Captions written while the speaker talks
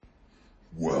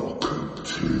Welcome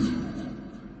to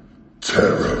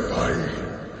Terrifying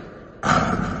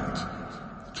and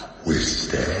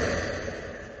Twisted.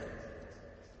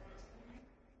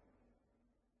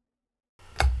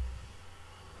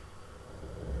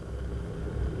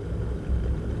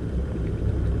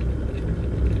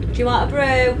 Do you want a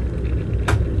brew?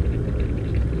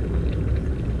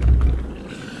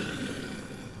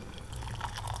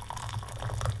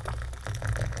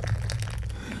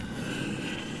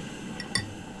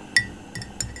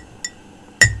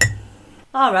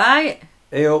 Alright,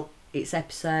 Ew. it's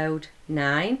episode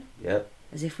 9, Yep.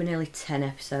 as if we're nearly 10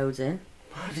 episodes in.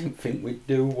 I didn't think we'd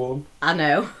do one. I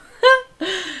know.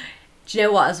 Do you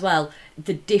know what as well?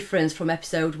 The difference from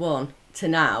episode 1 to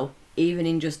now, even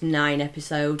in just 9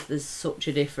 episodes, there's such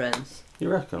a difference. You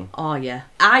reckon? Oh yeah.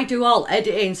 I do all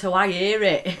editing, so I hear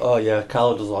it. Oh yeah,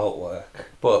 Carla does all work.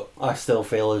 But I still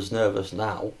feel as nervous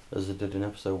now as I did in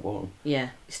episode 1. Yeah.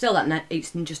 Still,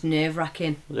 it's just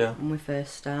nerve-wracking Yeah. when we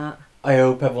first start. I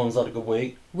hope everyone's had a good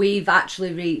week. We've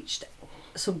actually reached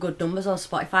some good numbers on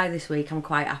Spotify this week. I'm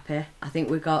quite happy. I think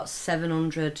we got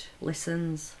 700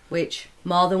 listens, which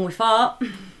more than we thought.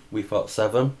 We thought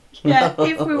 7. Yeah,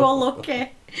 if we were lucky.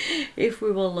 If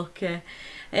we were lucky.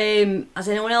 Has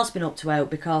anyone else been up to out?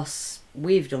 Because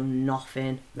we've done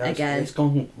nothing No, again. It's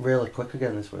gone really quick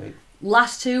again this week.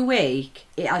 Last 2 weeks,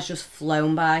 it has just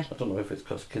flown by. I don't know if it's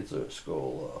because kids are at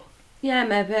school or... Yeah,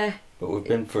 maybe. But we've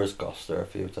been for Gloucester a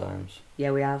few times.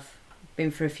 Yeah, we have.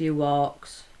 Been for a few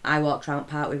walks. I walked round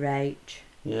park with Rach.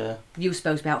 Yeah. You were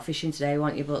supposed to be out fishing today,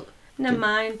 weren't you? But never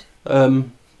mind.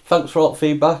 Thanks for all the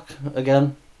feedback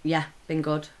again. Yeah, been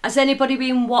good. Has anybody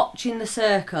been watching The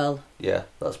Circle? Yeah,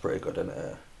 that's pretty good, isn't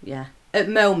it? Yeah. At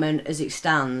the moment, as it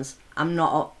stands, I'm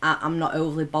not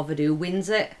overly bothered who wins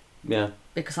it Yeah.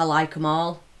 because I like them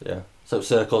all. Yeah. So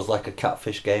Circle's like a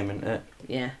catfish game, isn't it?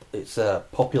 Yeah. It's a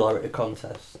popularity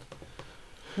contest.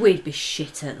 We'd be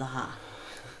shit at that.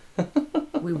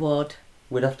 We would.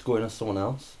 We'd have to go in as someone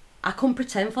else. I couldn't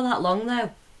pretend for that long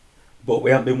though. But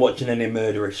we haven't been watching any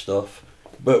murderous stuff.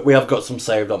 But we have got some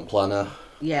saved on Planner.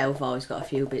 Yeah, we've always got a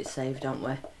few bits saved, haven't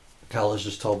we? Carla's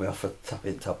just told me off a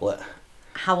tapping tablet.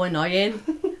 How annoying.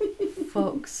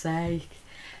 Fuck's sake.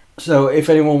 So if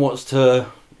anyone wants to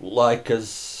like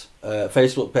us,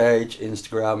 Facebook page,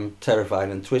 Instagram,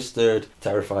 Terrifying and Twisted,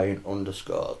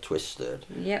 Terrifying_Twisted.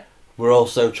 Yep. We're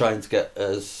also trying to get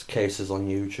us cases on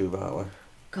YouTube, aren't we?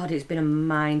 God, it's been a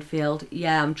minefield.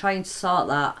 Yeah, I'm trying to sort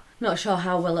that. Not sure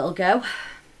how well it'll go.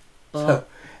 But So,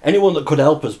 anyone that could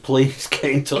help us, please get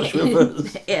in touch with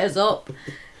us. Hit us up.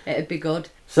 It'd be good.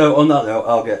 So on that note,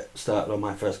 I'll get started on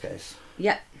my first case.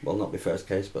 Yep, Well, not my first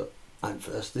case, but I'm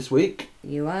first this week.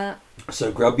 you are.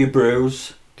 So grab your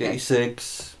brews, get Yeah. your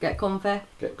cigs, Get comfy.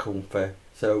 get comfy.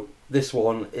 So this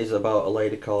one is about a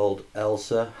lady called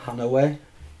Elsa Hanaway.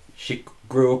 She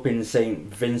grew up in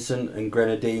St. Vincent and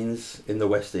Grenadines in the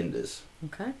West Indies.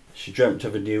 Okay. She dreamt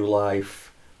of a new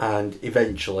life, and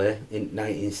eventually, in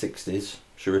 1960s,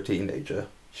 she was a teenager,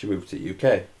 she moved to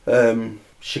UK.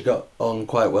 She got on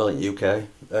quite well in UK.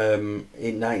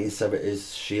 In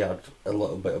 1970s, she had a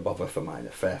little bit of bother for minor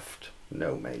theft,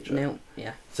 no major. No,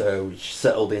 yeah. So she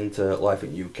settled into life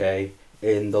in UK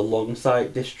in the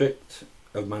Longsight district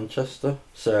of Manchester.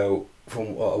 So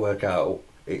from what I work out,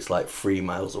 it's like 3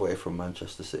 miles away from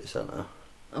Manchester city centre.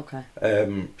 Okay.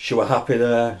 She was happy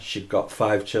there. She'd got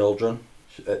 5 children.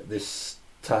 At this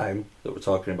time that we're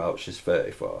talking about, she's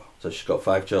 34. So she's got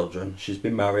 5 children. She's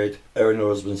been married. Her and her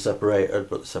husband separated,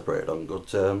 but separated on good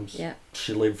terms. Yeah.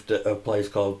 She lived at a place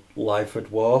called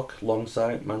Lyford Walk,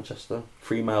 Longsight, Manchester,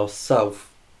 3 miles south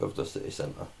of the city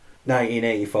centre.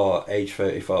 1984, age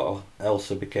 34,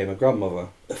 Elsa became a grandmother.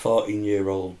 A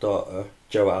 14-year-old daughter,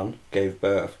 Joanne, gave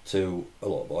birth to a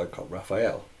little boy called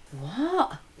Raphael.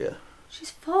 What? Yeah.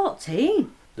 She's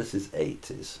 14. This is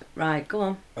 80s. Right, go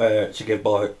on. She gave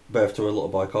birth to a little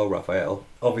boy called Raphael.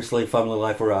 Obviously, family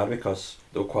life were hard because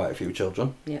there were quite a few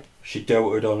children. Yep. She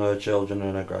doted on her children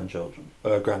and her grandchildren.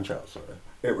 Grandchild, sorry.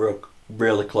 It were a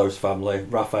really close family.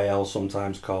 Raphael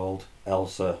sometimes called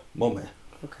Elsa Mummy.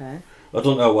 Okay. I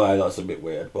don't know why, that's a bit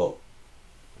weird, but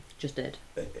Just did.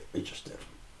 it just did.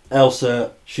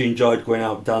 Elsa, she enjoyed going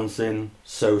out dancing,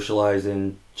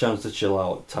 socialising, chance to chill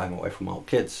out, time away from all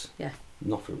kids. Yeah.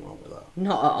 Nothing wrong with that.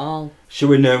 Not at all. She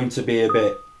was known to be a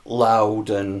bit loud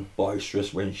and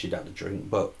boisterous when she'd had a drink,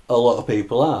 but a lot of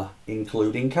people are,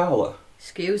 including Carla.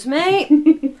 Excuse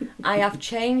me. I have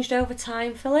changed over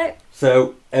time, Philip.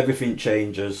 So everything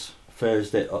changes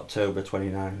Thursday, October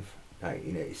 29th,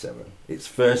 1987. It's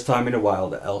first time in a while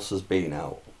that Elsa's been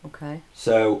out. Okay.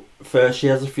 So first she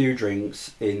has a few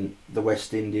drinks in the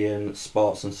West Indian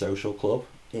Sports and Social Club.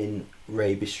 in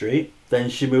Raby Street. Then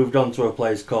she moved on to a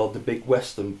place called the Big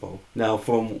Western Pub. Now,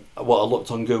 from what I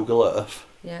looked on Google Earth,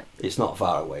 Yeah. it's not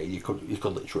far away. You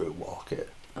could literally walk it.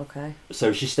 Okay.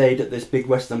 So she stayed at this Big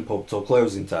Western Pub till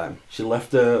closing time. She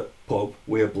left her pub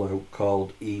with a bloke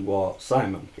called Ewart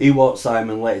Simon. Ewart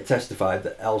Simon later testified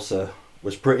that Elsa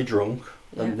was pretty drunk,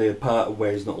 and they parted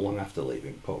ways not long after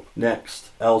leaving the pub.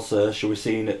 Next, Elsa, she was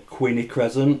seen at Quinny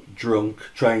Crescent, drunk,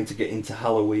 trying to get into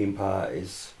Halloween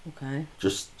parties. Okay.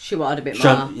 Just She wanted a bit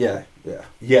more. yeah.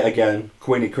 Yet again,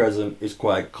 Quinny Crescent is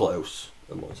quite close.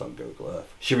 And what's on Google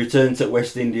Earth. She returned to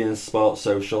West Indian Sports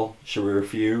Social. She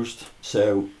refused.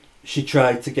 So she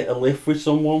tried to get a lift with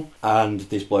someone, and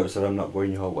this bloke said, "I'm not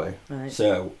going your way." Right.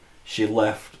 So she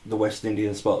left the West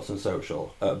Indian Sports and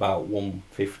Social at about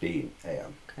 1:15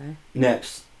 a.m. Okay.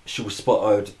 Next, she was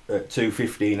spotted at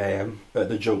 2:15 a.m. at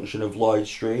the junction of Lloyd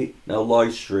Street. Now,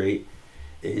 Lloyd Street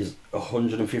is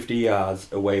 150 yards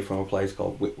away from a place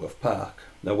called Whitworth Park.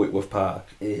 Now, Whitworth Park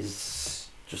is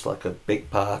just like a big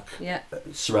park, Yeah.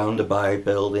 surrounded by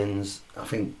buildings. I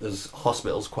think there's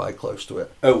hospitals quite close to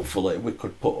it. Hopefully, we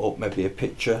could put up maybe a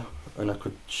picture and I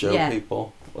could show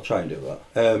people. I'll try and do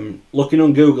that. Looking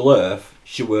on Google Earth,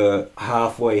 she were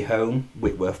halfway home,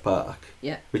 Whitworth Park.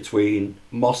 Yeah. Between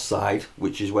Moss Side,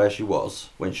 which is where she was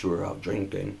when she were out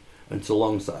drinking, and to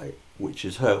Longside, which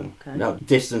is home. Okay. Now,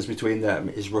 distance between them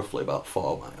is roughly about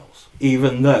 4 miles.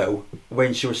 Even though,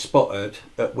 when she was spotted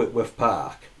at Whitworth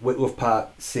Park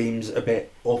seems a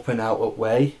bit up and out of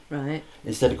way. Right.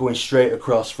 Instead of going straight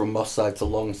across from Moss Side to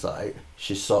Longside,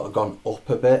 she's sort of gone up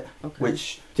a bit, Okay.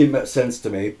 which didn't make sense to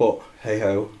me, but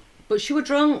hey-ho. But she were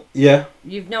drunk. Yeah,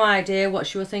 You've no idea what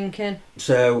she were thinking.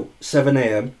 so 7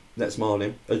 a.m. next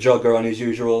morning, a jogger on his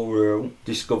usual route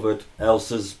discovered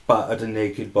Elsa's battered and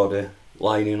naked body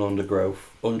lying in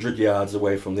undergrowth, 100 yards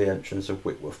away from the entrance of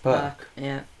Whitworth Park.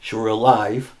 Yeah. She were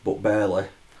alive, but barely.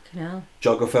 Fucking hell.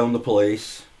 Jogger phoned the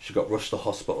police. She got rushed to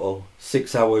hospital.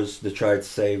 6 hours they tried to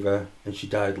save her, and she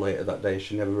died later that day.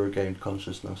 She never regained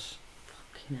consciousness.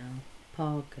 Fucking hell.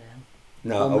 Poor girl.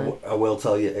 Now, I will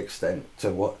tell you extent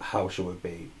to how she would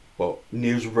be, but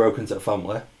news were broken to the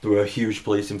family. There were a huge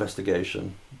police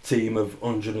investigation. Team of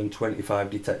 125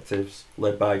 detectives,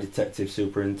 led by Detective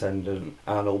Superintendent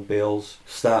Arnold Beals,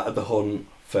 started the hunt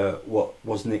for what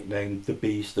was nicknamed the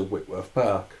Beast of Whitworth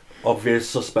Park. Obvious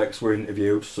suspects were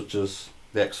interviewed, such as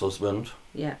the ex-husband,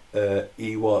 Yeah.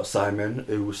 Ewart Simon,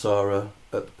 who saw her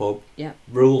at the pub, Yeah.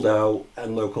 ruled out,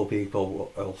 and local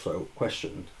people were also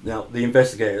questioned. Now, the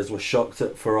investigators were shocked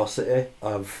at ferocity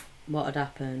of What had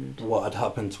happened? what had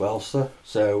happened to Elsa.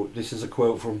 So this is a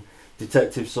quote from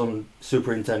Detective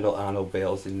Superintendent Arnold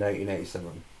Beals in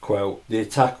 1987. Quote, "The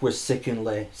attack was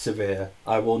sickeningly severe.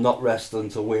 I will not rest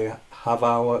until we have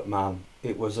our man.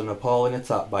 It was an appalling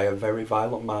attack by a very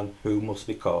violent man who must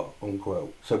be caught,"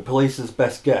 unquote. So police's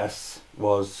best guess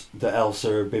was that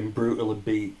Elsa had been brutally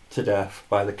beat to death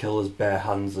by the killer's bare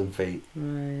hands and feet.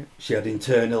 Right. She had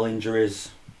internal injuries,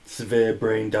 severe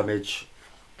brain damage.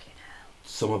 Fucking hell.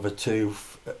 Some of her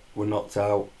teeth were knocked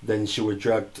out. Then she was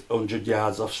dragged 100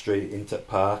 yards off street into the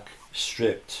park,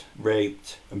 stripped,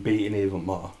 raped, and beaten even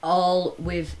more. All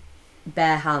with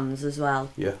bare hands as well.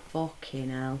 Yeah. Fucking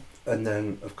hell. And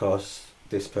then, of course,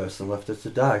 this person left her to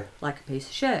die. Like a piece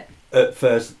of shit. At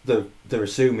first, they're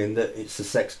assuming that it's a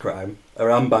sex crime. Her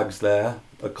handbag's there,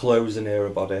 her clothes are near her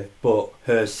body, but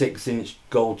her 6-inch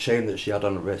gold chain that she had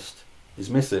on her wrist is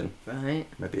missing. Right.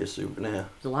 Maybe a souvenir.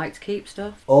 They like to keep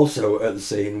stuff. Also at the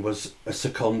scene was a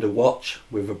Seconda watch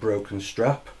with a broken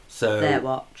strap. So Their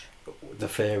watch. the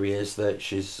theory is that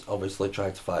she's obviously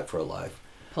tried to fight for her life.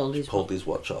 Pulled his Pulled his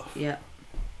watch off. Yeah.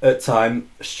 At the time,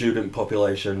 student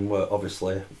population were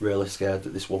obviously really scared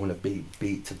that this woman had been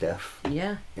beat to death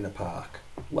Yeah. in a park,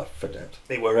 left for dead.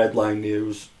 They were headline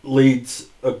news. Leeds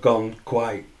had gone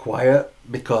quite quiet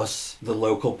because the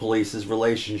local police's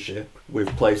relationship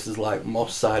with places like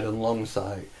Moss Side and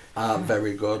Longside aren't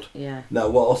very good. Yeah. Now,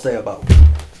 what I'll say about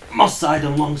Moss Side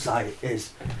and Longside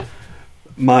is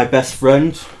my best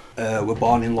friend were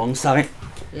born in Longside.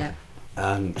 Yeah.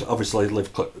 And obviously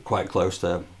lived quite close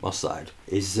to Moss Side.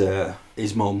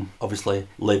 His mum obviously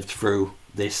lived through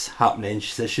this happening.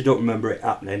 She says she don't remember it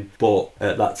happening, but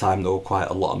at that time there were quite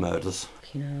a lot of murders.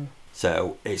 Fucking hell.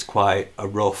 So it's quite a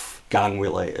rough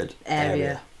gang-related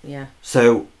area. Yeah.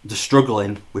 So they're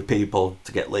struggling with people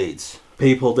to get leads.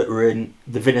 People that were in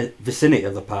the vicinity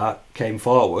of the park came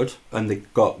forward and they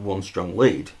got one strong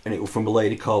lead. And it was from a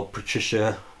lady called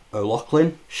Patricia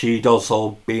O'Loughlin. She'd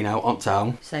also been out on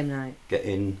town Same night.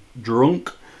 getting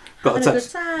drunk. Having a good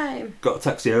time. Got a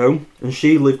taxi home, and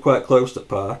she lived quite close to the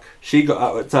park. She got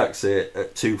out of the taxi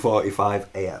at 2:45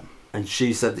 a.m. And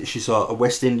she said that she saw a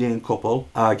West Indian couple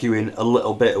arguing a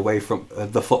little bit away from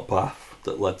the footpath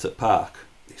that led to the park.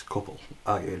 This couple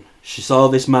arguing. She saw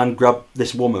this man grab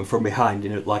this woman from behind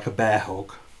in like a bear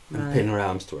hug and pin her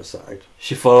arms to her side.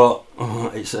 She thought, oh,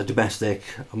 it's a domestic,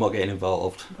 I'm not getting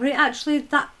involved. Were it actually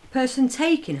that person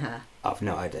taking her? I've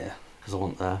no idea, because I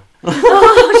wasn't there.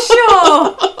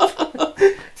 Oh, sure!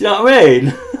 Do you know what I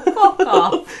mean? Fuck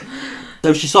off.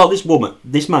 So she saw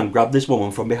this man grab this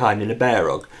woman from behind in a bear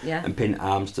hug and pin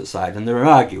arms to the side, and they were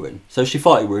arguing. So she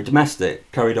thought he were a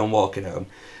domestic, carried on walking home.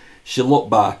 She looked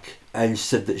back and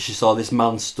said that she saw this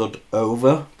man stood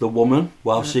over the woman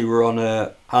while she were on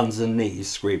her hands and knees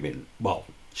screaming, well,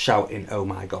 shouting, oh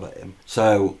my God, at him.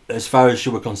 So as far as she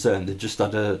were concerned, they just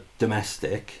had a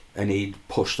domestic and he'd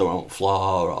pushed her on the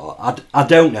floor, or I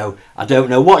don't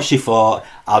know what she thought.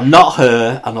 I'm not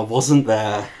her and I wasn't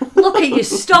there. Look at you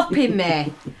stopping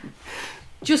me.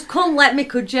 Just couldn't let me,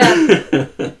 could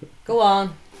you? Go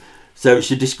on. So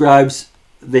she describes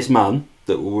this man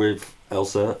that were with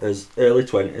Elsa as early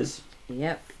 20s.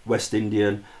 Yep. West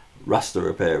Indian Rasta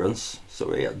appearance.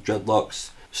 So he had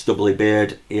dreadlocks, stubbly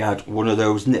beard. He had one of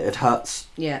those knitted hats.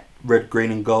 Yeah. Red, green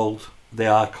and gold. They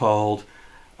are called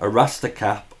a Rasta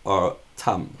cap or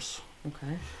tams.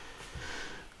 Okay.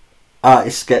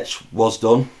 Artist sketch was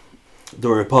done. There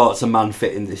were reports a man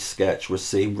fitting this sketch was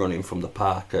seen running from the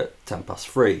park at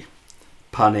 3:10.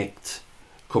 Panicked,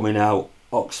 coming out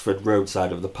Oxford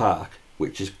roadside of the park,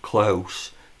 which is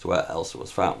close to where Elsa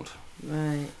was found.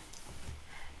 Right.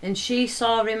 And she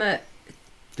saw him at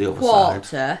The other quarter.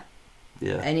 side.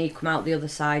 Yeah. And he come out the other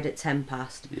side at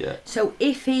 10:00. Yeah. So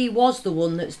if he was the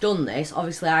one that's done this,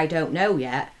 obviously I don't know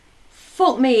yet.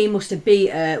 Fuck me, he must have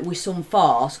beat her with some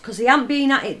force, because he hadn't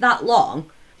been at it that long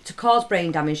to cause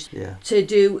brain damage,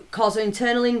 cause her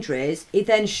internal injuries. He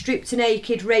then stripped her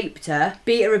naked, raped her,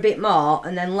 beat her a bit more,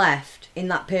 and then left in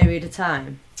that period of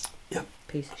time. Yep.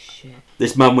 Piece of shit.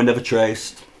 This man were never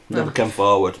traced, never came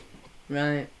forward.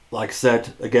 Right. Like I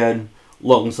said, again,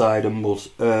 Longside and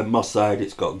Moss Side,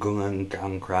 it's got gun and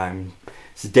gang crime.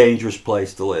 It's a dangerous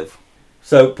place to live.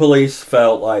 So police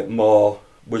felt like more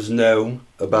was known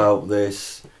about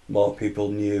this, more people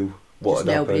knew what Just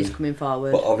had nobody's happened. coming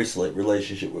forward. But obviously,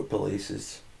 relationship with police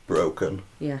is broken.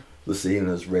 Yeah. They're seen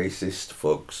as racist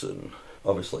thugs, and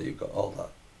obviously you've got all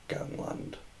that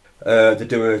gangland. They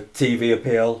do a TV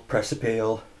appeal, press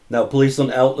appeal. Now, police don't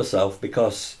help themselves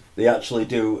because they actually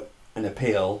do an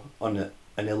appeal on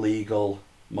an illegal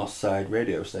Moss Side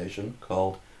radio station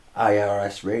called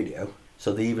IRS Radio.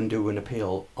 So they even do an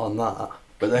appeal on that.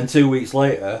 But then 2 weeks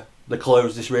later, they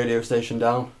close this radio station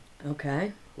down.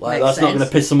 Okay. Like, Makes that's not going to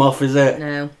sense. piss them off, is it?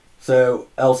 No. So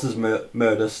Elsa's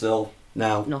murder still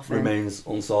now Nothing. remains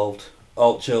unsolved.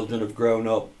 All children have grown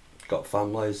up, got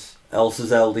families.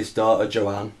 Elsa's eldest daughter,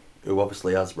 Joanne, who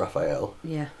obviously has Raphael,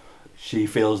 Yeah. she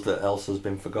feels that Elsa's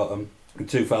been forgotten. In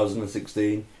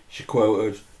 2016, she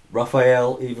quoted,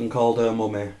 Raphael even called her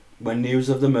mummy. When news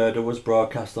of the murder was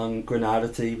broadcast on Granada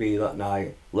TV that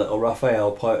night, little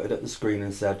Raphael pointed at the screen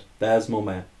and said, there's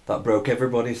mummy. That broke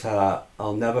everybody's heart.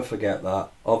 I'll never forget that.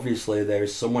 Obviously there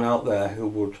is someone out there who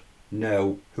would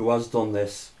know who has done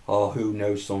this or who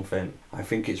knows something. I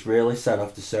think it's really sad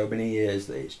after so many years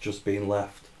that it's just been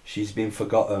left. She's been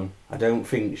forgotten. I don't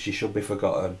think she should be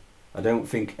forgotten. I don't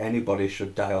think anybody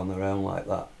should die on their own like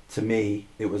that. To me,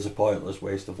 it was a pointless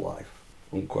waste of life.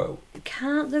 Unquote.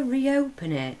 Can't they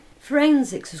reopen it?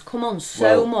 Forensics has come on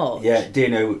so much. Yeah,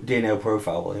 DNA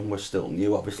profiling was still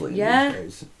new, obviously. Yeah.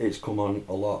 These days. It's come on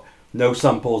a lot. No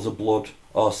samples of blood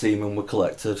or semen were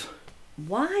collected.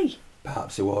 Why?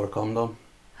 Perhaps he wore a condom.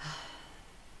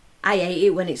 I hate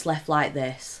it when it's left like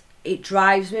this. It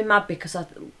drives me mad because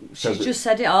she's just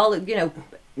said it all. You know,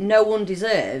 no one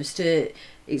deserves to.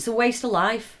 It's a waste of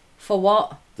life. For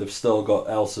what? They've still got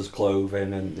Elsa's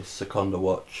clothing and this Seconda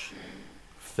watch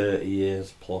 30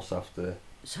 years plus after.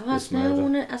 So has no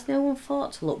one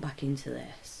thought to look back into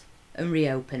this and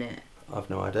reopen it? I've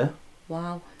no idea.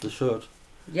 Wow. They should.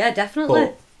 Yeah, definitely.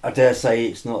 But I dare say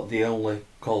it's not the only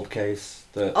cold case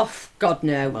that Oh, God,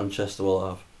 no. Manchester will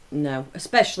have. No.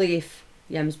 Especially if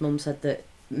Yem's mum said that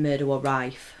murder were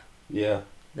rife. Yeah.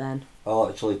 Then. I'll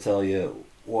actually tell you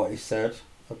what he said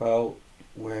about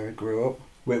where he grew up.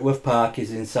 Whitworth Park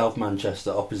is in South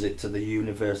Manchester, opposite to the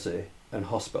University and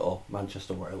Hospital,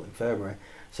 Manchester Royal Infirmary.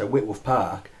 So Whitworth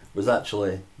Park was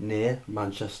actually near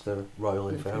Manchester Royal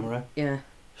Infirmary. Yeah.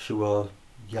 She was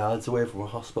yards away from a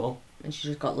hospital. And she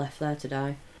just got left there to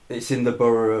die. It's in the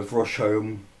borough of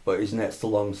Rusholme, but is next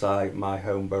alongside my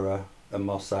home borough and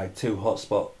Moss Side, two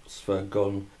hotspots for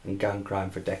gun and gang crime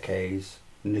for decades.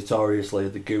 Notoriously,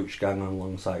 the Gooch gang and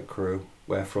Longside crew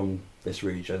were from this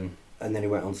region. And then he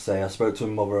went on to say, I spoke to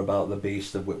my mother about the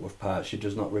beast of Whitworth Park. She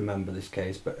does not remember this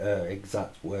case, but her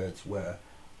exact words were,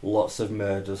 lots of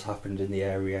murders happened in the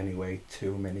area anyway,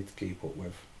 too many to keep up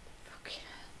with. Okay.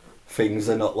 Things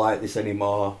are not like this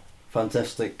anymore.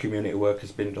 Fantastic community work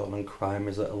has been done and crime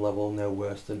is at a level no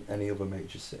worse than any other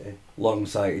major city.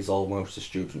 Longsight is almost a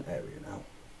student area now.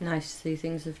 Nice to see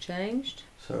things have changed.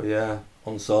 So yeah,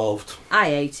 unsolved. I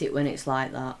hate it when it's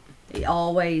like that. It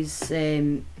always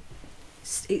it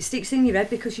sticks in your head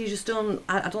because you just don't.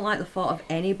 I don't like the thought of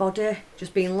anybody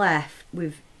just being left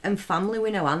with and family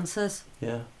with no answers.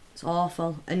 Yeah. It's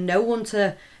awful, and no one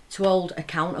to hold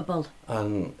accountable.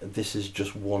 And this is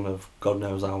just one of God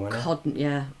knows how many.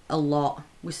 Yeah, a lot.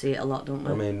 We see it a lot, don't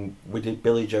we? I mean, we did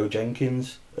Billy Joe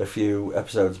Jenkins a few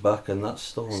episodes back, and that's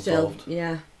still unsolved.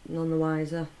 Yeah, none the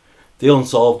wiser. The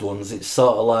unsolved ones, it's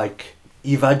sort of like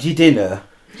you've had your dinner,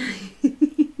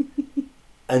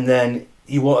 and then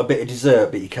you want a bit of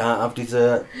dessert, but you can't have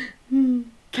dessert.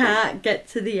 Can't get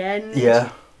to the end.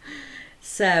 Yeah.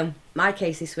 So, my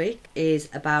case this week is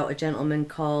about a gentleman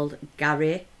called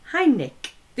Gary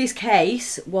Heimlich. This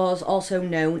case was also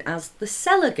known as the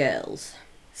Cellar Girls.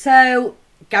 So,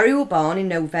 Gary was born in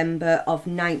November of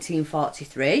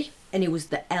 1943, and he was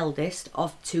the eldest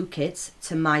of two kids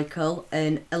to Michael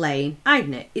and Elaine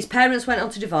Heimlich. His parents went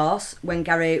on to divorce when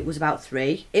Gary was about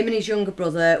 3. Him and his younger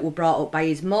brother were brought up by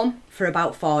his mum for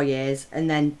about 4 years, and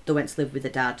then they went to live with the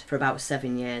dad for about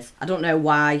 7 years. I don't know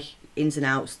why, ins and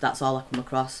outs, that's all I come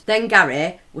across. Then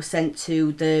Gary was sent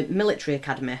to the military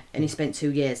academy, and he spent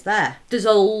 2 years there. There's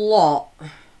a lot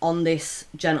on this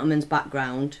gentleman's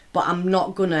background, but I'm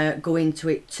not gonna go into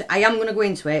it. I am gonna go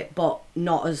into it, but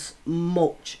not as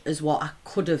much as what I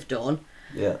could have done.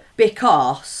 Yeah.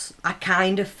 Because I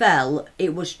kind of felt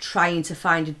it was trying to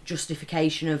find a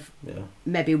justification of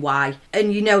maybe why.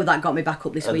 And you know that got me back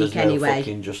up this week there's anyway. No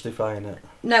fucking justifying it.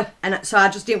 No, and so I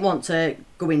just didn't want to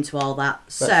go into all that.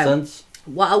 Makes so sense.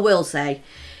 What I will say,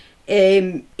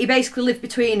 he basically lived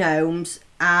between homes,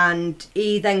 and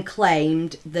he then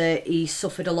claimed that he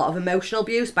suffered a lot of emotional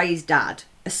abuse by his dad,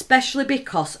 especially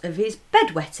because of his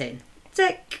bedwetting.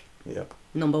 Tick. Yep.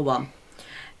 Number 1.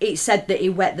 It said that he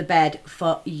wet the bed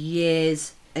for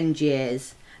years and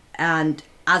years, and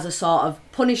as a sort of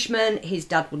punishment, his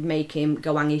dad would make him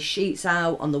go hang his sheets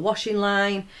out on the washing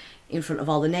line in front of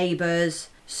all the neighbours.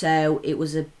 So it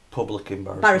was a public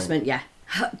embarrassment. Yeah.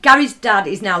 Gary's dad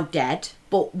is now dead,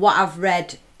 but what I've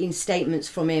read in statements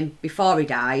from him before he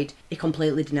died, he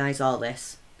completely denies all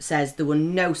this. Says there were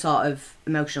no sort of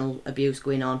emotional abuse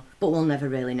going on, but we'll never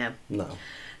really know. No.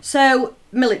 So,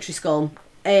 military school.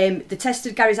 They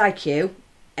tested Gary's IQ,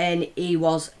 and he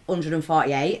was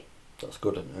 148. That's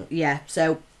good, isn't it? Yeah,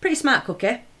 so pretty smart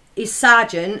cookie. His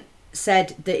sergeant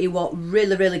said that he was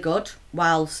really, really good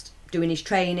whilst doing his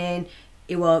training.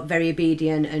 He was very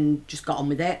obedient and just got on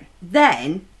with it.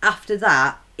 Then, after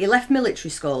that, he left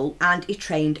military school and he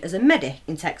trained as a medic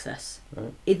in Texas.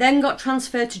 Right. He then got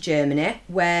transferred to Germany,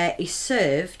 where he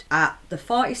served at the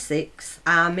 46th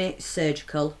Army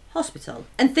Surgical Hospital.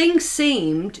 And things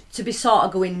seemed to be sort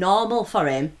of going normal for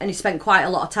him, and he spent quite a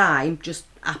lot of time just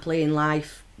happily in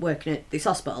life working at this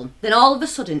hospital. Then all of a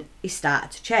sudden he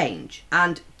started to change,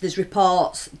 and there's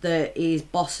reports that his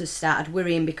bosses started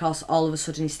worrying because all of a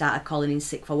sudden he started calling in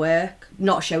sick for work,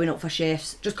 not showing up for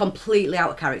shifts, just completely out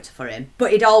of character for him.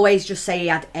 But he'd always just say he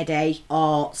had headache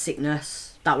or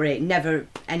sickness, that were it, never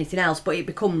anything else, but it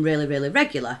become really, really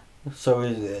regular. So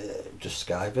is just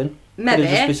skiving? Maybe.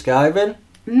 Could it just be skiving?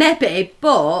 Maybe,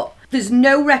 but there's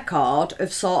no record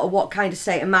of sort of what kind of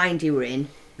state of mind he were in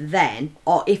then,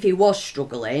 or if he was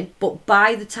struggling. But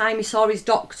by the time he saw his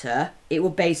doctor, it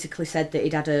was basically said that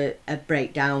he'd had a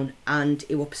breakdown and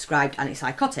he was prescribed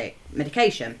antipsychotic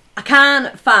medication. I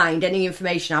can't find any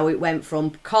information how it went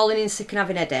from calling in sick and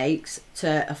having headaches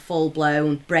to a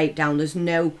full-blown breakdown. There's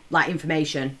no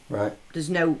information. Right.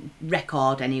 There's no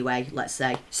record anyway, let's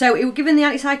say. So he was given the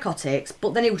antipsychotics,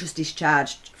 but then he was just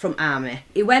discharged from army.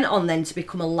 He went on then to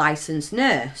become a licensed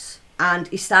nurse, and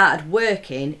he started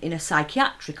working in a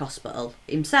psychiatric hospital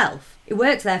himself. He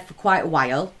worked there for quite a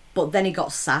while, but then he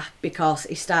got sacked because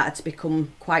he started to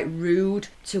become quite rude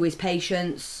to his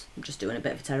patients. I'm just doing a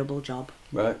bit of a terrible job.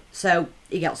 Right. So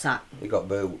he got sacked. He got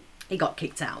booed. He got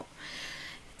kicked out.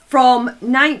 From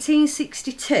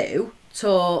 1962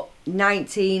 to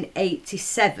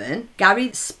 1987,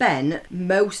 Gary spent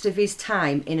most of his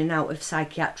time in and out of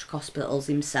psychiatric hospitals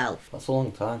himself. That's a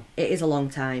long time. It is a long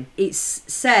time. It's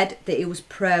said that he was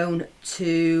prone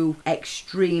to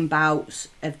extreme bouts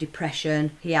of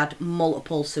depression. He had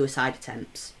multiple suicide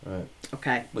attempts. Right.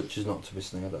 Okay. Which is not to be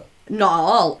sneered at. Not at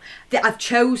all. I've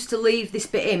chose to leave this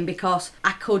bit in because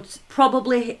I could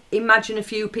probably imagine a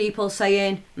few people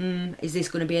saying, is this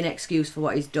going to be an excuse for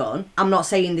what he's done? I'm not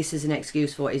saying this is an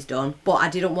excuse for what he's done, but I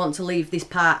didn't want to leave this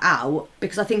part out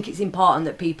because I think it's important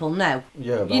that people know.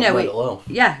 Yeah, about mental health.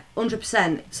 Yeah,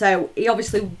 100%. So he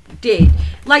obviously did.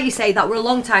 Like you say, that were a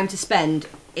long time to spend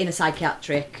in a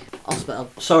psychiatric hospital.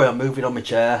 Sorry, I'm moving on my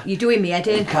chair. You're doing me head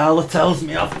in. Carla tells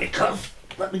me off because...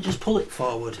 Let me just pull it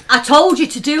forward. I told you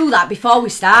to do that before we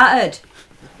started.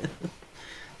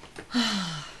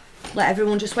 Let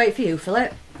everyone just wait for you,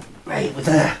 Philip. Right, we're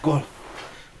there. Go on.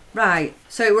 Right,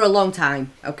 so it were a long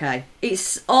time, okay.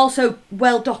 It's also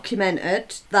well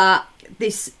documented that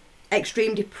this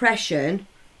extreme depression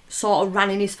sort of ran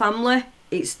in his family.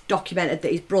 It's documented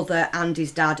that his brother and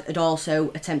his dad had also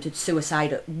attempted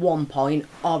suicide at one point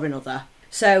or another.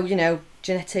 So,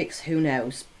 genetics, who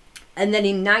knows? And then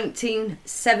in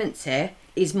 1970,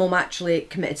 his mum actually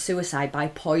committed suicide by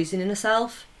poisoning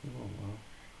herself. Oh,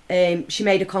 wow. She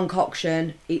made a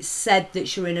concoction. It's said that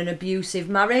she was in an abusive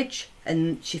marriage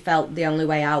and she felt the only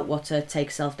way out was to take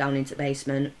herself down into the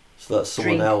basement. So that's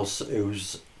someone else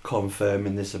who's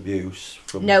confirming this abuse?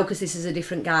 No, because this is a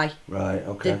different guy. Right,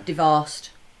 okay. They're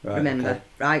divorced, Right, remember. okay.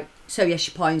 Right? So, yeah,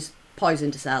 she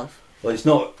poisoned herself. Well, it's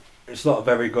not a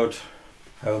very good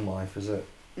home life, is it?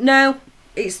 No,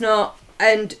 it's not.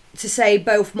 And to say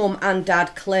both mum and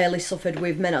dad clearly suffered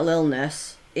with mental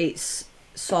illness, it's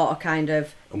sort of kind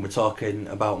of... And we're talking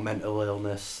about mental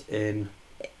illness in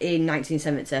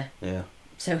 1970. Yeah.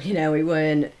 So, it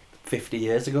weren't... 50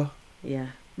 years ago? Yeah.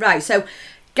 Right, so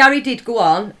Gary did go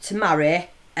on to marry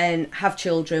and have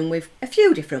children with a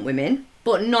few different women,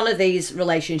 but none of these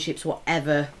relationships were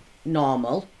ever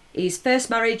normal. His first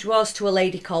marriage was to a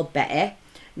lady called Betty.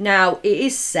 Now, it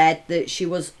is said that she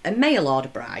was a mail order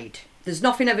bride. There's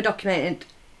nothing ever documented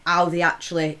how they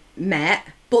actually met,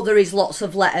 but there is lots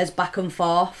of letters back and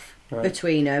forth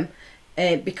between them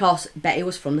because Betty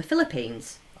was from the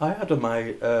Philippines. I had a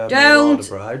mail order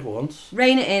bride once.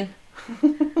 Rein it in.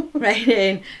 Rein it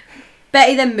in.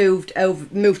 Betty then moved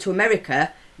to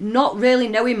America, not really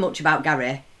knowing much about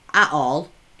Gary at all.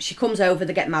 She comes over,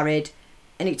 they get married,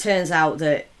 and it turns out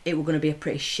that it was going to be a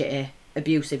pretty shitty,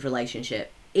 abusive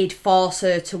relationship. He'd force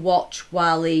her to watch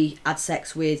while he had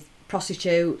sex with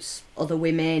prostitutes, other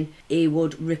women. He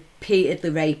would repeatedly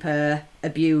rape her,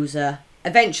 abuse her.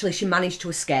 Eventually she managed to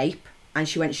escape and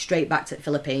she went straight back to the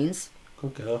Philippines.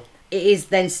 Good girl. It is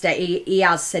then he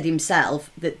has said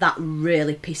himself that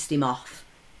really pissed him off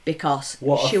because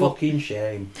what a fucking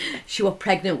shame. She was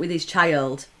pregnant with his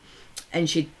child and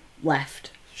she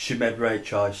left. She made the right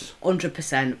choice.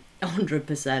 100%.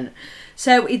 100%.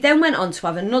 So he then went on to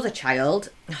have another child.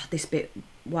 Oh, this bit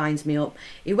winds me up.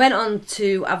 He went on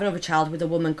to have another child with a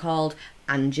woman called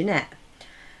Anjanette.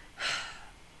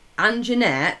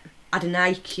 Anjanette had an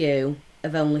IQ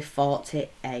of only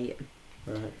 48.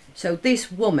 Right. So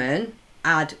this woman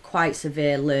had quite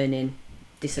severe learning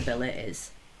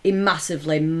disabilities. He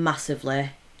massively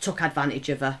took advantage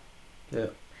of her. Yeah.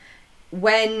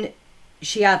 When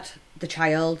she had the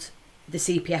child, the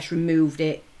CPS removed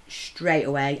it straight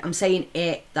away. I'm saying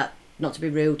it, that not to be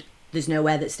rude, there's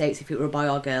nowhere that states if it were a boy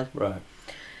or girl. Right.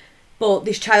 But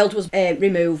this child was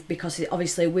removed because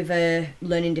obviously with her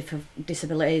learning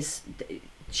disabilities,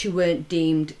 she weren't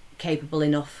deemed capable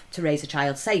enough to raise a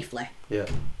child safely. Yeah.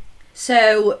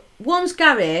 So once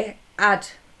Gary had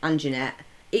Anjanette,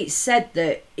 it's said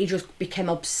that he just became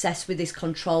obsessed with this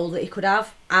control that he could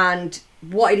have. And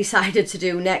what he decided to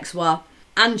do next was,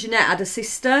 Anjanette had a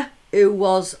sister who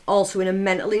was also in a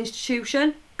mental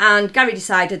institution, and Gary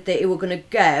decided that he were going to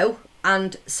go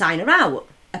and sign her out.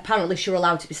 Apparently she was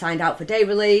allowed to be signed out for day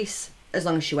release as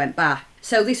long as she went back.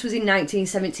 So this was in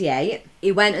 1978.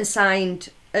 He went and signed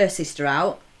her sister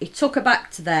out. He took her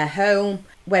back to their home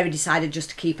where he decided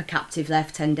just to keep her captive there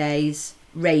for 10 days,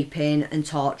 raping and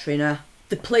torturing her.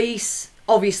 The police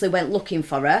obviously went looking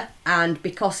for her, and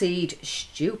because he'd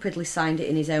stupidly signed it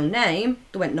in his own name,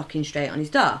 they went knocking straight on his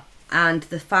door. And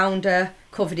they found her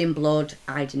covered in blood,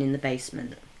 hiding in the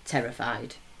basement,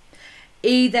 terrified.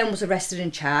 He then was arrested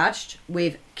and charged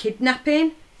with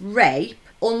kidnapping, rape,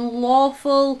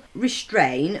 unlawful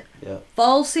restraint,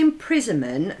 false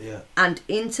imprisonment, and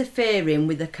interfering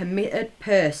with a committed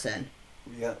person.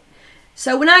 Yeah.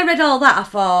 So when I read all that, I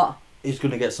thought, he's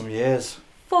going to get some years.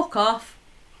 Fuck off.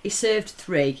 He served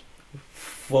 3.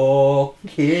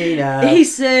 Fucking hell. He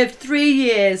served 3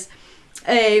 years.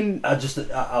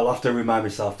 I'll have to remind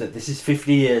myself that this is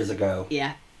 50 years ago.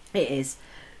 Yeah, it is.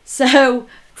 So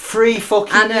 3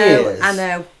 fucking years. I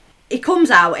know. He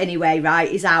comes out anyway, right?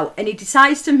 He's out and he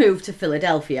decides to move to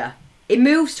Philadelphia. He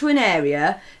moves to an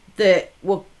area that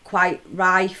were quite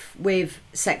rife with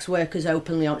sex workers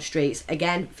openly on streets.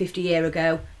 Again, 50 years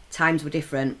ago, times were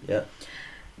different. Yeah.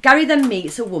 Gary then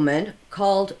meets a woman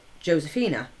called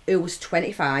Josephina, who was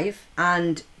 25,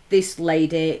 and this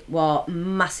lady was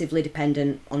massively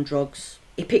dependent on drugs.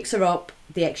 He picks her up,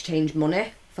 they exchange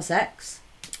money for sex.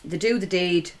 They do the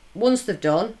deed. Once they've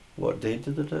done... What deed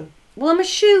did they do? Well, I'm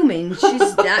assuming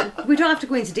she's... we don't have to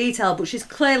go into detail, but she's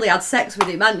clearly had sex with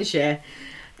him, hasn't she?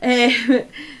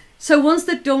 So once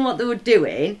they'd done what they were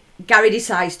doing, Gary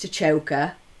decides to choke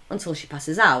her until she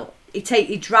passes out.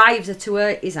 He drives her to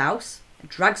his house,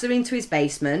 drags her into his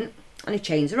basement, and he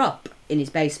chains her up in his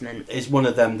basement. It's one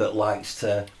of them that likes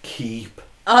to keep...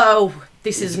 Oh,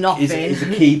 this is nothing. He's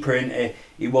a keeper, isn't he?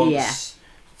 He wants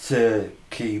to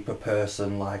keep a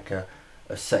person like a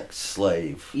sex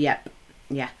slave. Yep,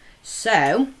 yeah.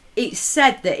 So, it's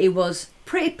said that he was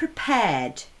pretty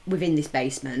prepared within this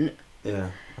basement.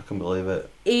 Yeah, I can believe it.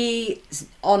 He,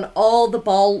 on all the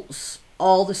bolts,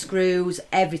 all the screws,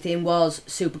 everything was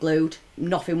super glued.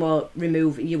 Nothing will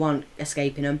remove, you want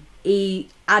escaping them. He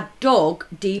had dug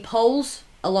deep holes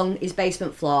along his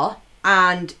basement floor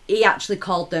and he actually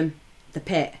called them the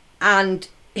pit. And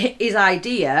his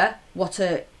idea was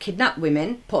to kidnap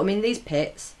women, put them in these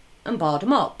pits and board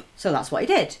them up. So that's what he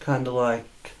did. Kind of like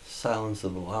Silence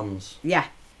of the Lambs. Yeah.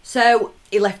 So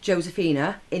he left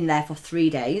Josephina in there for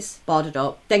 3 days, boarded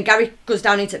up. Then Gary goes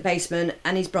down into the basement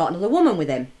and he's brought another woman with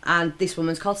him. And this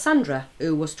woman's called Sandra,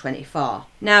 who was 24.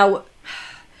 Now,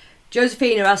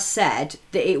 Josephina has said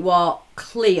that it was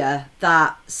clear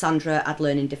that Sandra had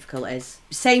learning difficulties.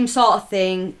 Same sort of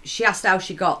thing. She asked how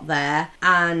she got there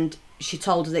and she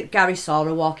told her that Gary saw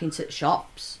her walk into the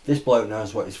shops. This bloke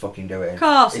knows what he's fucking doing. Of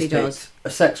course he He's does. picked a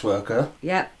sex worker.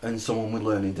 Yep. And someone with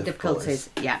learning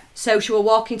difficulties. Yeah. So she was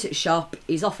walking to the shop.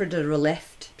 He's offered her a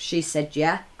lift. She said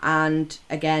yeah. And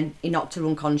again, he knocked her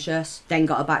unconscious. Then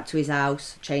got her back to his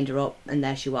house, chained her up, and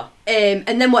there she was.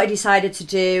 And then what he decided to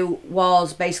do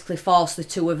was basically force the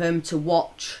two of them to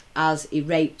watch as he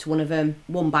raped one of them,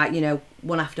 one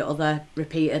after other,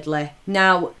 repeatedly.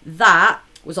 Now, that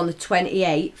was on the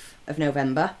 28th of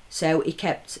November. So he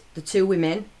kept the two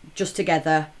women just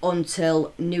together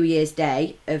until New Year's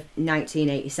Day of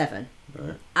 1987.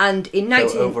 Right. And in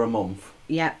So over a month.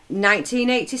 Yeah,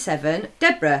 1987,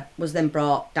 Deborah was then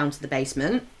brought down to the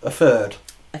basement. A third.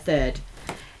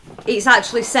 It's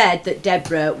actually said that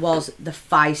Deborah was the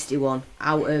feisty one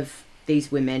out of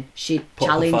these women. She'd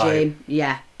challenge him.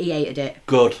 Yeah, he hated it.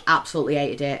 Good. Absolutely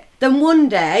hated it. Then one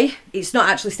day, it's not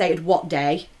actually stated what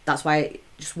day, that's why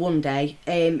just one day,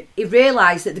 he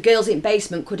realised that the girls in the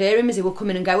basement could hear him as he were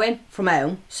coming and going from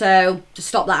home. So to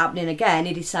stop that happening again,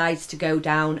 he decides to go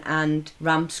down and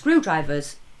ram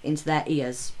screwdrivers into their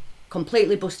ears,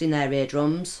 completely busting their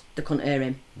eardrums. They couldn't hear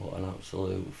him. What an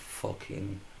absolute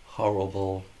fucking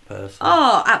horrible person.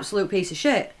 Oh, absolute piece of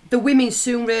shit. The women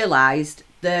soon realised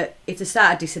that if they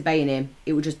started disobeying him,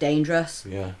 it was just dangerous.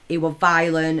 Yeah. He was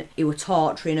violent, he was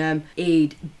torturing them,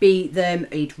 he'd beat them,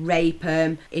 he'd rape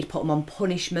them, he'd put them on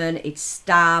punishment, he'd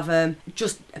starve them.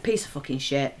 Just a piece of fucking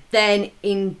shit. Then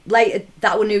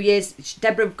that was New Year's,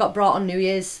 Deborah got brought on New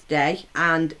Year's Day,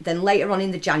 and then later on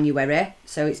in the January,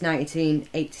 so it's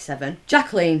 1987,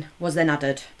 Jacqueline was then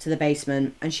added to the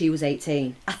basement and she was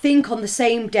 18. I think on the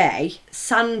same day,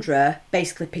 Sandra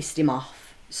basically pissed him off.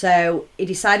 So he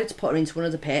decided to put her into one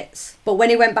of the pits. But when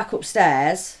he went back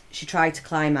upstairs, she tried to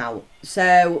climb out.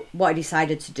 So what he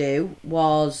decided to do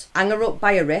was hang her up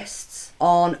by her wrists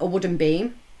on a wooden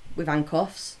beam with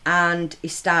handcuffs, and he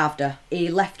starved her. He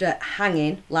left her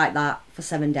hanging like that for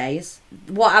 7 days.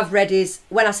 What I've read is,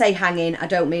 when I say hanging, I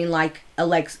don't mean like her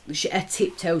legs, her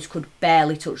tiptoes could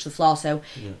barely touch the floor. So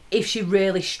if she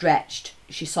really stretched,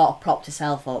 she sort of propped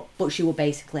herself up, but she was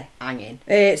basically hanging.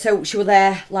 So she was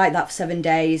there like that for 7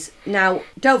 days. Now,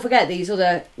 don't forget, these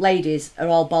other ladies are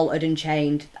all bolted and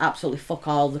chained. Absolutely fuck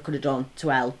all they could have done to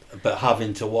help. But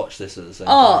having to watch this at the same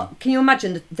time. Can you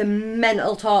imagine the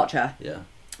mental torture? Yeah.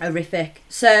 Horrific.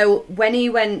 So when he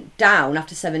went down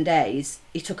after 7 days,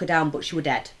 he took her down, but she was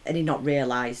dead, and he'd not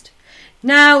realised.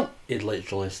 Now, He'd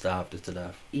literally starved her to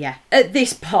death. yeah. At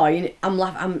this point,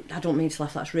 I don't mean to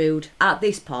laugh, that's rude. At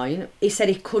this point, he said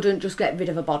he couldn't just get rid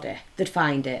of a body. They'd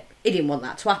find it. He didn't want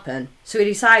that to happen. So he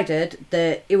decided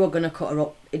that he was going to cut her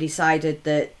up he decided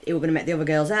that he were going to make the other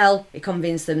girls hell. He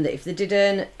convinced them that if they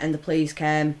didn't and the police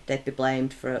came, they'd be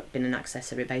blamed for being an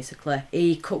accessory, basically.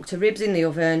 He cooked her ribs in the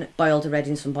oven, boiled her head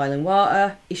in some boiling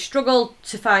water. He struggled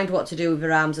to find what to do with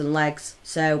her arms and legs,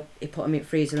 so he put them in the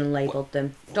freezer and labelled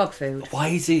them dog food. Why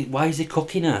is he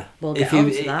cooking her? We'll get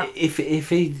on to that. If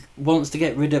he wants to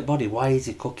get rid of the body, why is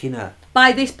he cooking her?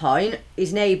 By this point,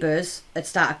 his neighbours had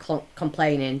started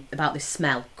complaining about this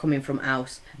smell coming from the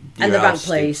house. And they rang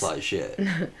police. Like shit.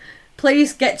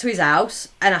 Police get to his house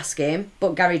and ask him,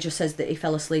 but Gary just says that he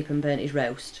fell asleep and burnt his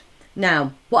roast.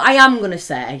 Now, what I am going to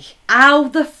say, how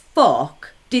the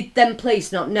fuck did them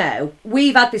police not know?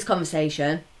 We've had this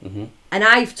conversation, and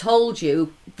I've told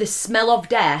you the smell of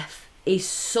death is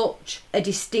such a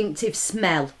distinctive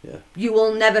smell. Yeah. You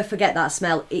will never forget that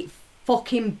smell. It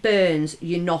fucking burns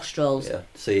your nostrils. Yeah.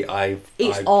 See,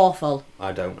 It's awful.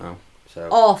 I don't know. So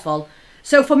Awful.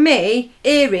 So for me,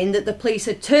 hearing that the police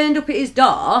had turned up at his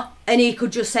door and he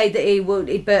could just say that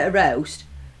he'd burnt a roast,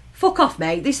 fuck off,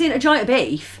 mate. This ain't a joint of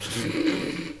beef.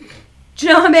 Do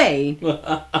you know what I mean?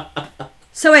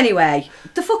 So anyway,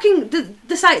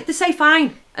 they say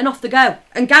fine and off they go.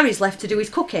 And Gary's left to do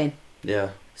his cooking. yeah.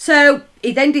 So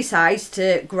he then decides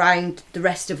to grind the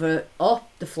rest of her up,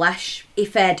 the flesh. He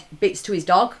fed bits to his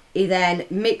dog. He then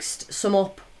mixed some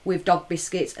up with dog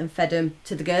biscuits and fed them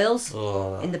to the girls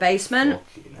in the basement.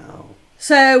 Fucking hell.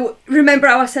 So remember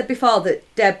how I said before that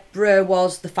Deborah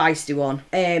was the feisty one?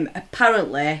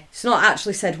 Apparently, it's not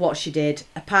actually said what she did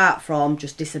apart from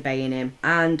just disobeying him.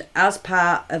 And as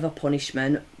part of a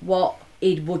punishment, what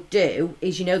he would do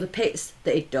is, you know, the pits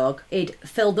that he'd dug, he'd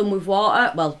fill them with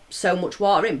water, well, so much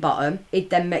water in bottom. He'd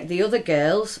then make the other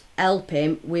girls help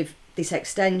him with this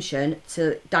extension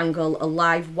to dangle a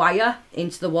live wire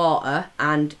into the water,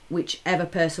 and whichever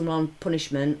person on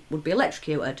punishment would be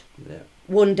electrocuted. Yeah.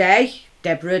 One day,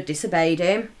 Deborah disobeyed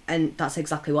him, and that's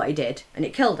exactly what he did, and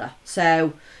it killed her.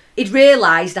 So he'd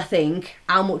realised, I think,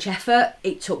 how much effort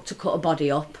it took to cut a body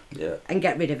up and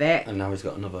get rid of it. And now he's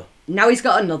got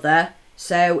another.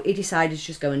 So he decided to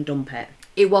just go and dump it.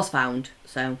 It was found,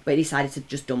 but he decided to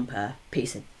just dump her.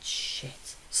 Piece of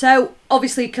shit. So,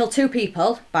 obviously, he killed 2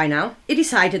 people by now. He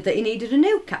decided that he needed a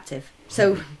new captive.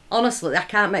 So, honestly, I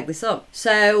can't make this up.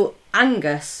 So,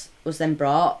 Angus was then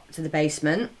brought to the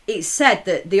basement. It's said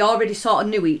that they already sort of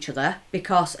knew each other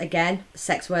because, again,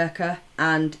 sex worker,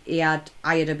 and he had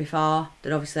hired her before.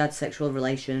 They'd obviously had sexual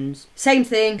relations. Same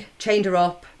thing, chained her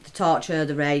up, the torture,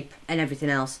 the rape, and everything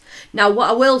else. Now, what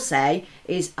I will say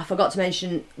is, I forgot to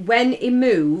mention, when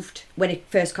he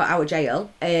first got out of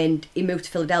jail and he moved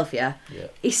to Philadelphia,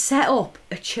 he set up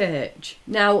a church.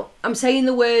 Now, I'm saying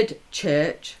the word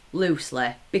church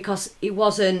loosely because it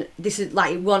wasn't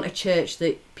a church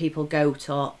that people go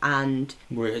to and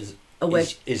his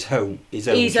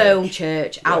own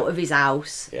church out of his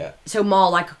house. Yeah. So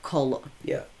more like a cult.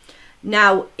 Yeah.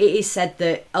 Now, it is said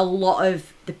that a lot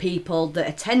of the people that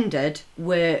attended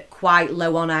were quite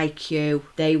low on IQ.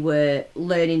 They were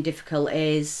learning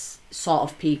difficulties sort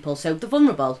of people. So the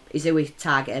vulnerable is who he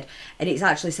targeted. And it's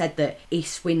actually said that he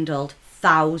swindled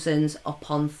thousands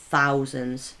upon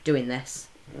thousands doing this.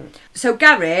 So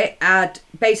Gary had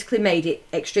basically made it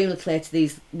extremely clear to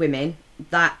these women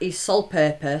that his sole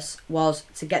purpose was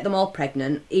to get them all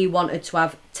pregnant. He wanted to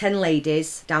have 10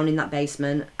 ladies down in that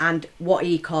basement, and what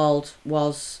he called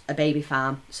was a baby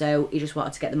farm. So he just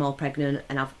wanted to get them all pregnant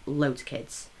and have loads of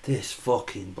kids. This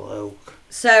fucking bloke.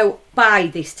 So by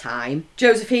this time,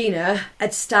 Josephina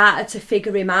had started to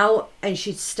figure him out, and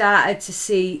she'd started to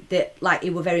see that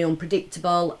he were very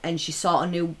unpredictable, and she sort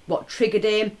of knew what triggered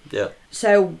him. Yeah.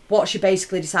 So what she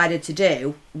basically decided to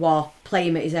do was play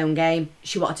him at his own game.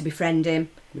 She wanted to befriend him.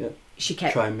 Yeah. She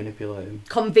kept try and manipulate him.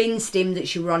 Convinced him that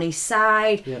she were on his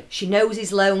side. Yeah. She knows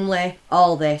he's lonely.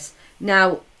 All this.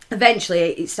 Now, eventually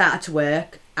it started to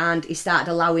work, and he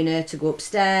started allowing her to go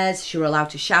upstairs. She were allowed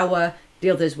to shower. The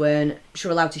others weren't. She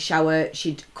were allowed to shower.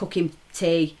 She'd cook him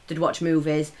tea. They'd watch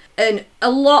movies. And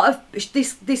a lot of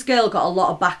this girl got a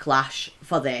lot of backlash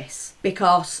for this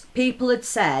because people had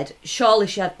said surely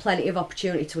she had plenty of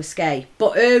opportunity to escape.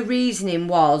 But her reasoning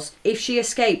was if she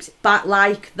escaped back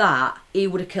like that, he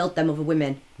would have killed them other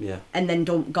women. Yeah. And then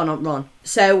gone on run.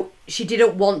 So she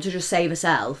didn't want to just save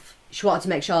herself. She wanted to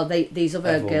make sure these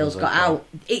other girls got out.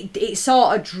 It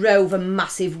sort of drove a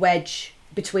massive wedge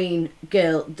between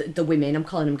the women. I'm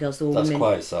calling them girls, the women. That's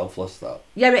quite selfless, that.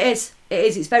 Yeah, it is.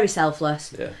 It's very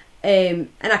selfless. Yeah. And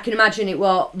I can imagine it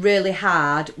was really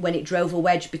hard when it drove a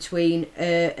wedge between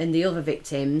her and the other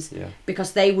victims. Yeah.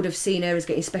 Because they would have seen her as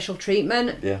getting special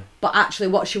treatment. Yeah. But actually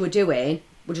what she were doing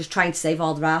were just trying to save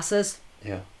all their asses.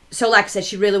 Yeah. So like I said,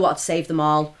 she really wanted to save them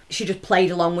all. She just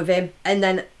played along with him. And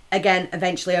then again,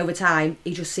 eventually over time,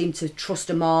 he just seemed to trust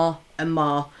her more and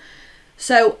more.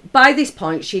 So by this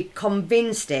point, she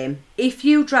convinced him, if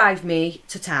you drive me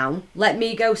to town, let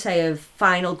me go say a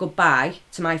final goodbye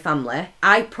to my family,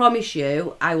 I promise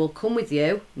you I will come with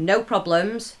you, no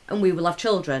problems, and we will have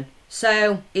children.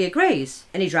 So he agrees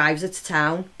and he drives her to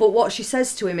town. But what she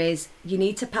says to him is, you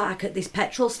need to park at this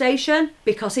petrol station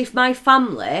because if my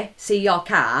family see your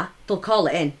car, they'll call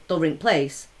it in, they'll ring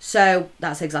police. So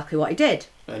that's exactly what he did.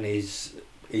 And he's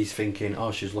thinking,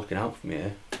 oh, she's looking out for me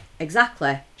here.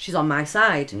 Exactly. She's on my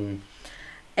side.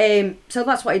 Mm. So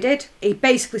that's what he did. He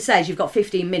basically says, you've got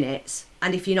 15 minutes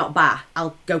and if you're not back,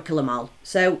 I'll go kill them all.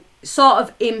 So sort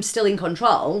of him still in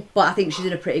control, but I think she's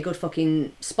in a pretty good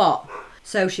fucking spot.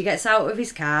 So she gets out of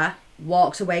his car,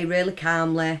 walks away really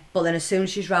calmly, but then as soon as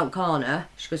she's round the corner,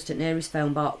 she goes to the nearest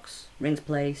phone box, rings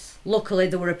police. Luckily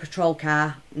there were a patrol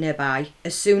car nearby.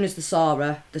 As soon as they saw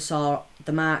her, they saw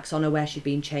the marks on her where she'd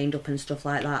been chained up and stuff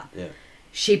like that. Yeah.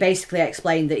 She basically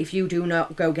explained that if you do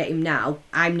not go get him now,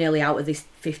 I'm nearly out of this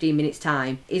 15 minutes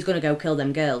time. He's going to go kill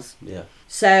them girls. Yeah.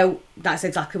 So that's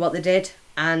exactly what they did.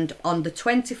 And on the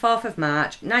 24th of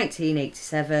March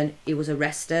 1987, he was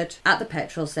arrested at the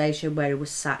petrol station where he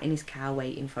was sat in his car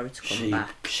waiting for her to come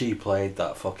back. She played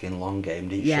that fucking long game,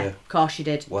 didn't she? Yeah, of course she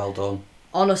did. Well done.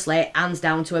 Honestly, hands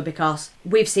down to her, because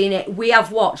we've seen it. We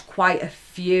have watched quite a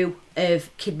few of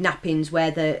kidnappings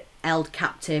where they're held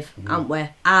captive, haven't we?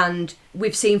 And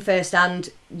we've seen firsthand,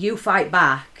 you fight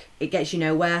back, it gets you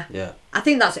nowhere. Yeah. I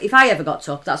think that's, if I ever got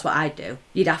took, that's what I'd do.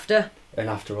 You'd have to. And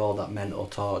after all that mental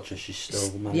torture, she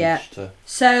still managed to...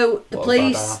 So the What a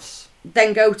police badass.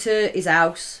 then go to his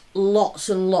house. Lots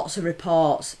and lots of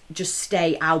reports just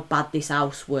state how bad this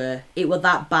house were. It were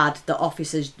that bad that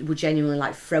officers were genuinely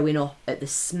like throwing up at the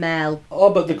smell. Oh,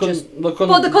 but they couldn't... But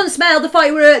they couldn't smell. They thought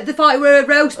it were a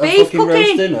roast beef fucking cooking.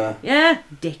 roast dinner. Yeah,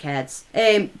 dickheads.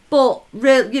 But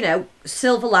real,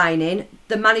 silver lining.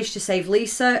 They managed to save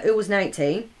Lisa, who was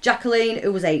 19, Jacqueline,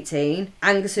 who was 18,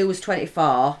 Angus, who was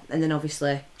 24, and then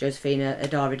obviously Josephina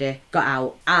had already got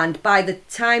out. And by the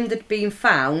time they'd been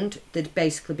found, they'd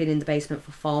basically been in the basement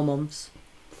for 4 months.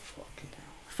 Fucking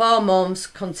hell. 4 months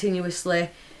continuously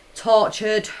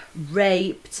tortured,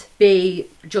 raped,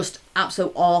 just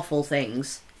absolute awful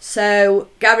things. So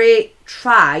Gary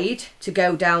tried to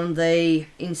go down the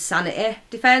insanity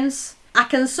defence. I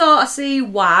can sort of see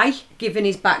why, given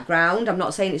his background. I'm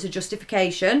not saying it's a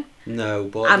justification. No,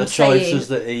 but I'm the choices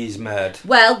that he's made.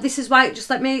 Well, this is why, just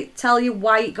let me tell you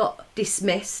why it got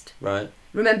dismissed. Right.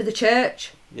 Remember the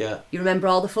church? Yeah. You remember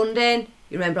all the funding?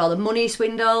 You remember all the money he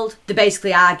swindled? They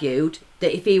basically argued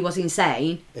that if he was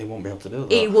insane, He won't be able to do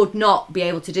that. he would not be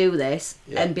able to do this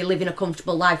Yeah. and be living a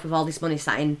comfortable life with all this money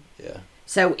sat in. Yeah.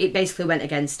 So it basically went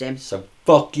against him. So,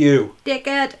 fuck you.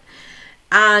 Dickhead.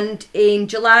 And in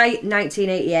July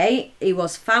 1988, he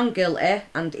was found guilty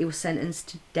and he was sentenced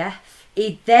to death.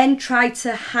 He then tried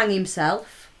to hang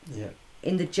himself Yeah.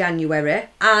 in the January,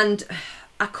 and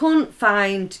I couldn't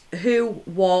find who,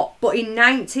 what, but in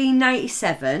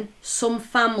 1997, some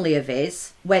family of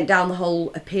his went down the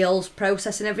whole appeals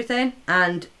process and everything,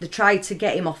 and they tried to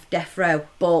get him off death row,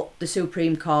 but the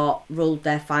Supreme Court ruled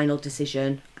their final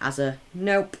decision as a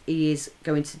nope, he is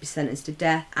going to be sentenced to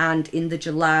death. And in the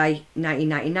July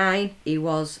 1999, he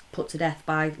was put to death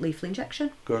by lethal injection.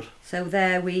 Good. So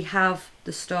there we have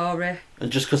the story.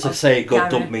 And just because I say good Gary.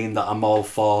 don't mean that I'm all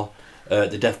for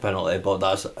the death penalty, but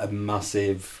that's a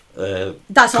massive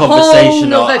That's a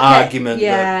conversation whole or nother argument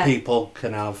yeah. that people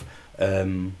can have.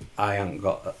 I have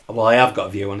got a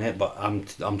view on it, but I'm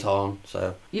torn.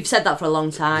 So You've said that for a long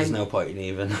time. there's no point in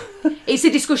even. It's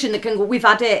a discussion that can go. We've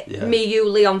had it, Yeah. me, you,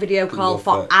 Lee, on video Can call go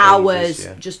for for hours, ages,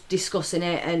 yeah. just discussing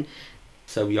it. And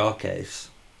So your case,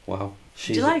 wow,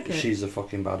 she's you like it? she's a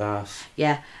fucking badass.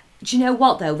 yeah, do you know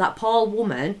what though? That poor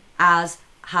woman has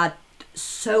had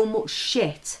so much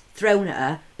shit thrown at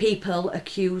her. People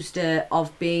accused her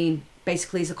of being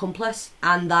basically his accomplice,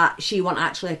 and that she wasn't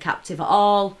actually a captive at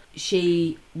all.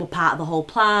 She was part of the whole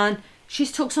plan.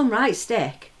 She's took some right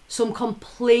stick. Some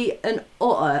complete and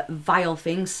utter vile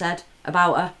things said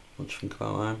about her. What do you think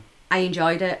about that? I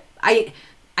enjoyed it. I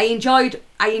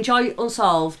enjoy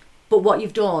Unsolved, but what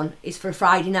you've done is for a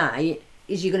Friday night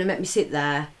is you're going to make me sit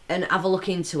there and have a look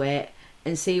into it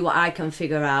and see what I can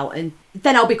figure out, and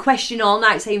then I'll be questioning all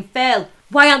night saying, Phil,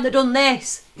 why haven't they done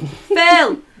this?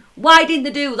 Phil, why didn't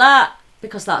they do that?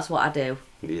 Because that's what I do.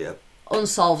 Yeah.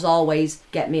 Unsolved's always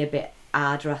get me a bit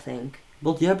harder, I think.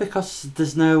 Well, yeah, because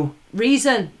there's no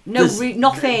Reason,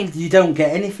 nothing. You don't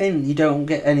get anything. You don't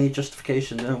get any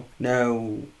justification.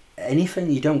 No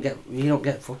anything. You don't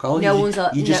get fuck all. No you, one's.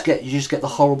 You just get the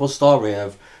horrible story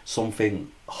of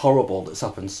something horrible that's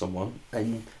happened to someone,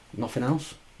 and Nothing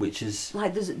else, which is...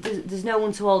 Like, there's no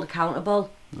one to hold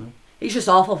accountable. No. It's just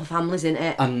awful for families, isn't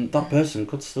it? And that person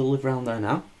could still live around there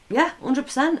now. Yeah,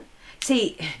 100%.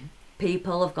 See,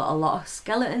 people have got a lot of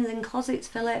skeletons in closets,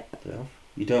 Philip. Yeah.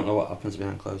 You don't know what happens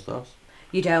behind closed doors.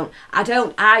 You don't. I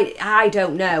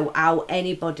don't know how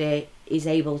anybody is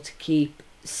able to keep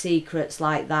secrets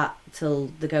like that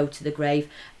till they go to the grave.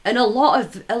 And a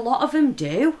lot of them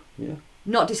do. Yeah.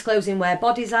 Not disclosing where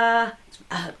bodies are.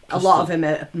 A lot of them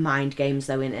are mind games,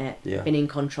 though, isn't it? Yeah. Being in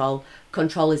control.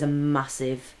 Control is a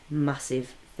massive,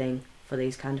 massive thing for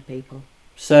these kind of people.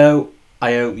 So,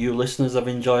 I hope you listeners have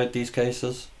enjoyed these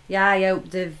cases. Yeah, I hope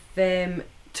they've...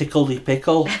 Tickledy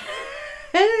pickle.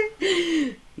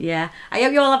 Yeah. I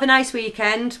hope you all have a nice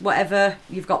weekend, whatever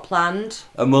you've got planned.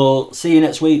 And we'll see you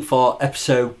next week for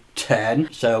episode 10.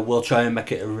 So we'll try and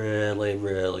make it a really,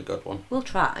 really good one. We'll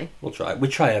try. We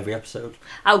try every episode.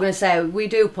 I was going to say, we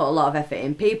do put a lot of effort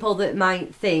in. People that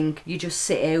might think you just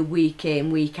sit here week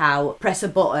in, week out, press a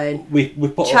button, we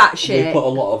put shit. We put a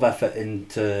lot of effort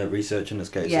into researching these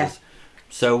cases. Yeah.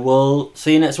 So we'll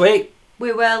see you next week.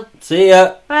 We will. See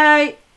ya. Bye.